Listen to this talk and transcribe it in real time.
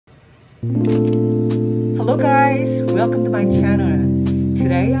Hello guys, welcome to my channel.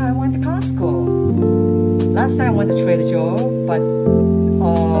 Today I went to Costco. Last time I went to Trader Joe, but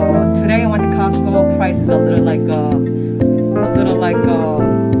today I went to Costco. Price is a little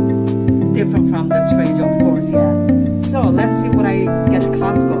different from the Trader Joe, of course, yeah. So let's see what I get to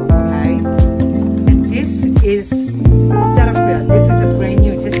Costco, okay? And this is Cetaphil. This is a brand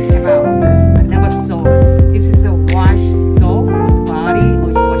new, just came out. I never saw it. This is a wash soap for the body, or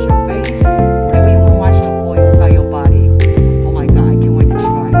you wash your face. Whatever you want to wash your whole entire body. Oh my god, I can't wait to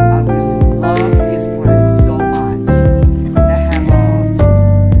try it. I really love this brand so much. They have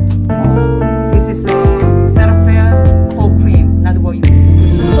this is a Cetaphil cold cream. Not what you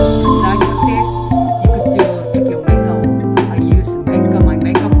massage with this. You could take your makeup. I use my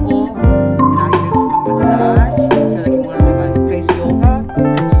makeup oil, and I use my massage. If you feel like you want to do my face yoga, you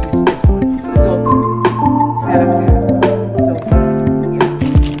use this one. So good. Cetaphil. So good. Yeah.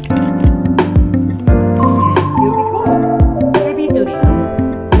 And here we go. Heavy duty.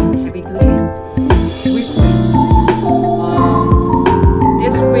 It's heavy duty. Weekly.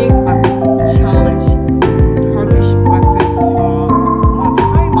 This week I challenged Turkish breakfast called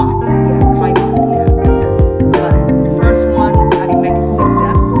kaymak. Yeah, kaymak. Yeah. But first one I didn't make it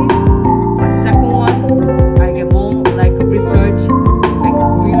successfully. But second one I get more like research, make it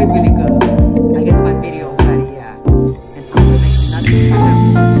really really good. I get my video ready, yeah. And I'm gonna make another time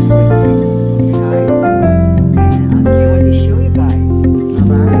this guys. And I can't wait to show you guys.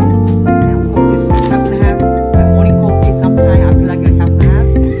 Alright? And of course this is half and half. My morning coffee sometime I feel like I half and half.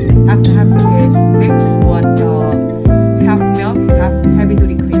 Half and half is mix what half milk, half heavy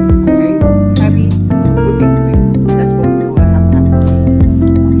duty cream. Okay? Heavy whipping cream. That's what we do at half and half.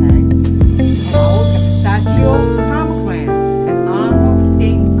 Okay? And I also have pistachio pomegranate and almond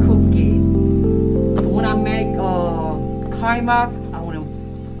thin cookie. But when I make kaymak, I want to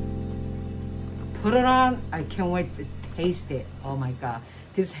put it on. I can't wait to taste it. Oh my god.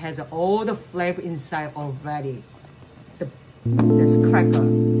 This has all the flavor inside already. This cracker,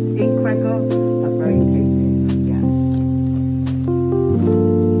 thin cracker, but very tasty. Yes.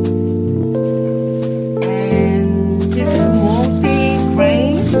 And this is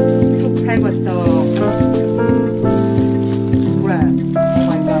multi-grain to pair with the bread. Oh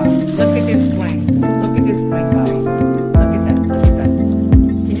my god. Look at this grain. Look at this grain, guys. Look at that. Look at that.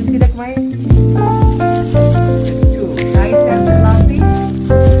 Can you see the grain? It's two. Nice and fluffy.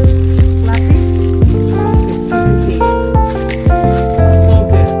 Fluffy. It's juicy. So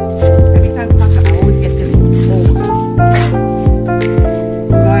good. Every time I pack it, I always get this old.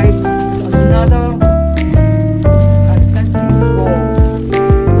 Guys, another sesame roll.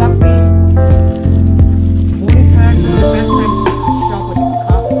 Fluffy. Morning time is the best time to shop with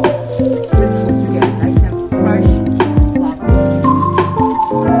Costco. This is what you get. Nice and fresh, fluffy.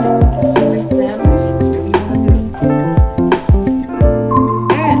 Like sandwich, whatever you want to do.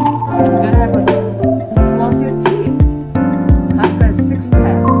 And you gotta have a floss your teeth. Costco has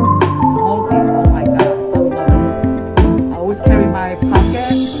 6-pack. Whole thing. Oh my god, I love it. I always carry my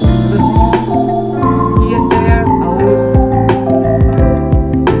pocket with home. Here and there, I always use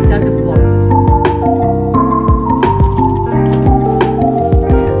dental floss. And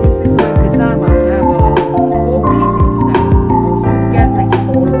this is my pajama. I have a 4-piece inside. So you get like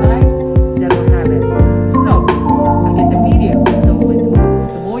small size, they don't have it. So I get the medium. So the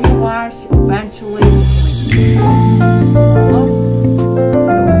more you wash, eventually it's smaller. So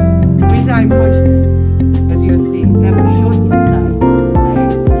the reason I pushed it, as you see, they have a short inside,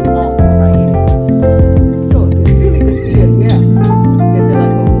 right? And long right here. So it's really good deal, yeah. Get the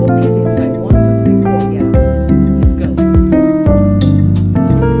like a 4-piece inside. 1, 2, 3, 4, yeah. It's good.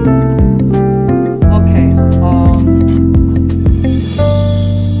 Okay,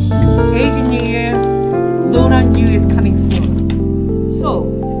 Asian New Year, Lunar New Year is coming soon. So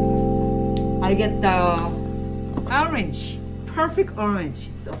I get the orange, perfect orange,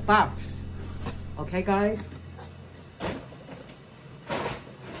 the box. Okay, guys.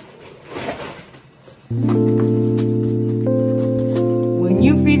 When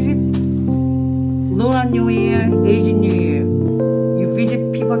you visit Lunar New Year, Asian New Year, you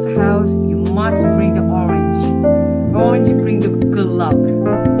visit people's house, you must bring the orange. Orange bring the good luck.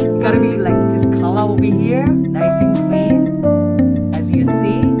 You gotta be like this color over here, nice and clean, as you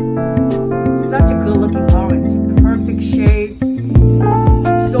see. Such a good looking orange, perfect shade,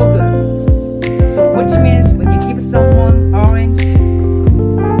 so good. So which means when you give someone orange,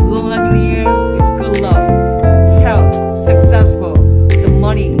 Lunar New Year, it's good luck, health, successful, the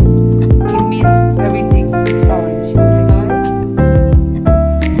money. It means everything is orange. Okay, guys?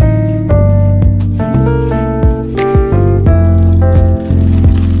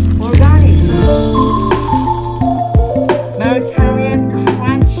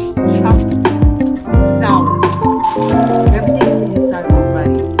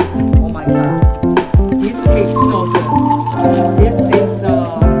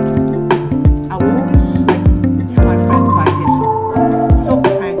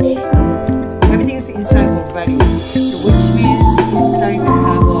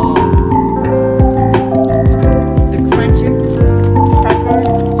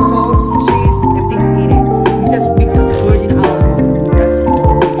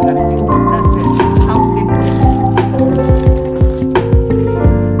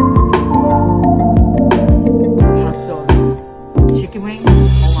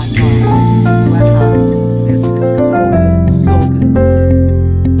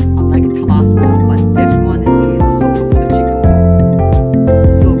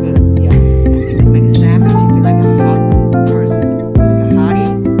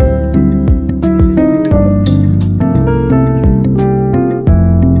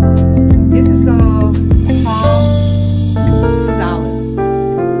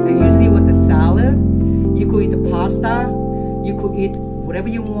 whatever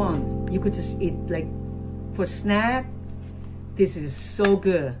you want. You could just eat like for snack. This is so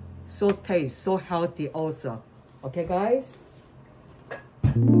good, so tasty, so healthy also. Okay, guys.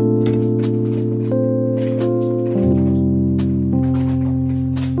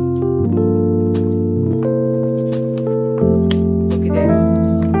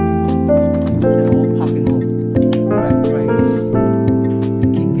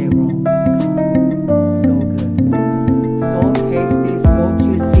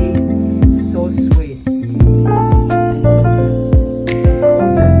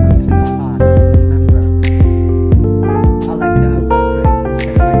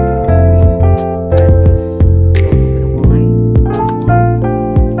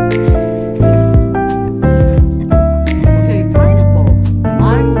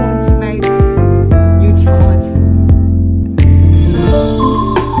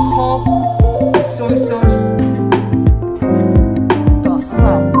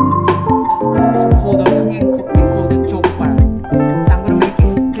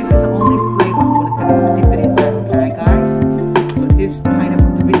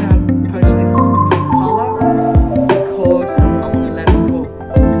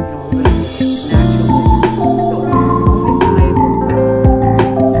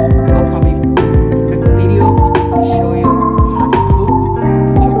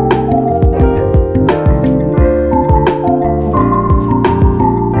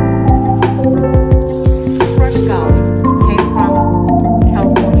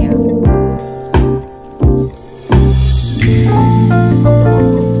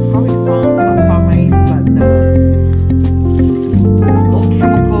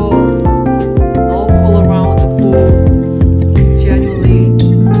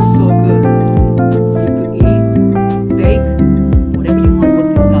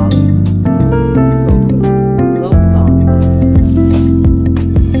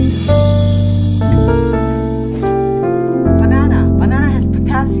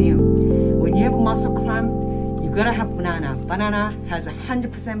 Banana has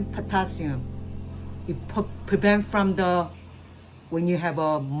 100% potassium. It prevents from the when you have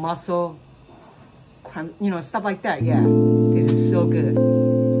a muscle cramp, you know, stuff like that. Yeah, this is so good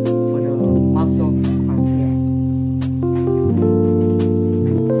for the muscle cramp. Yeah.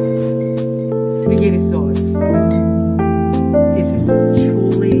 Spaghetti sauce. This is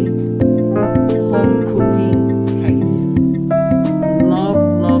truly home cooking taste. Love,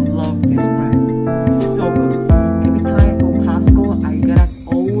 love, love this brand. So good. Every time I go to Costco, I gotta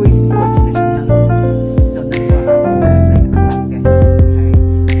always purchase this one. So that's why I always like collect it.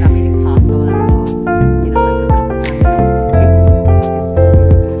 Okay, not many pasta like you know, like a couple times a week. So this is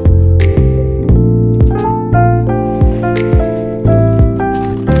really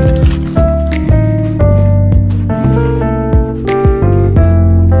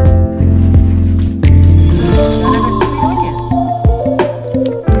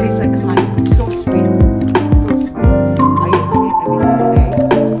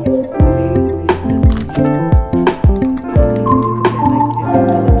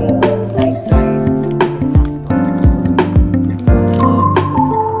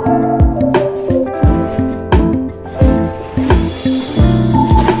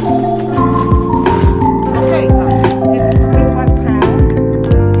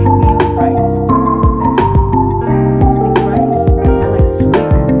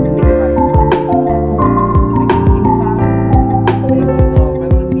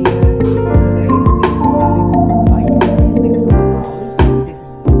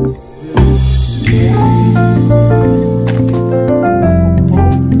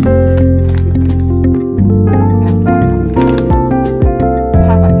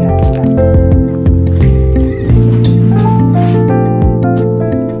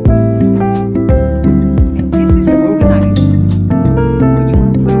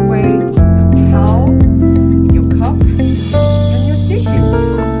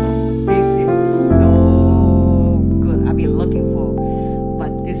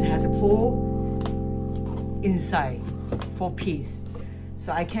inside 4-piece.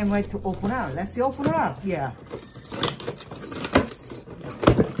 So I can't wait to open up. Let's see, open it up. Yeah.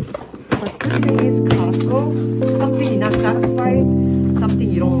 But the thing is, Costco, something you're not satisfied, something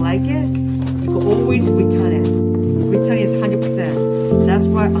you don't like it, you can always return it. Return is 100%. That's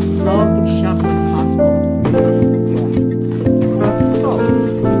why I love to shop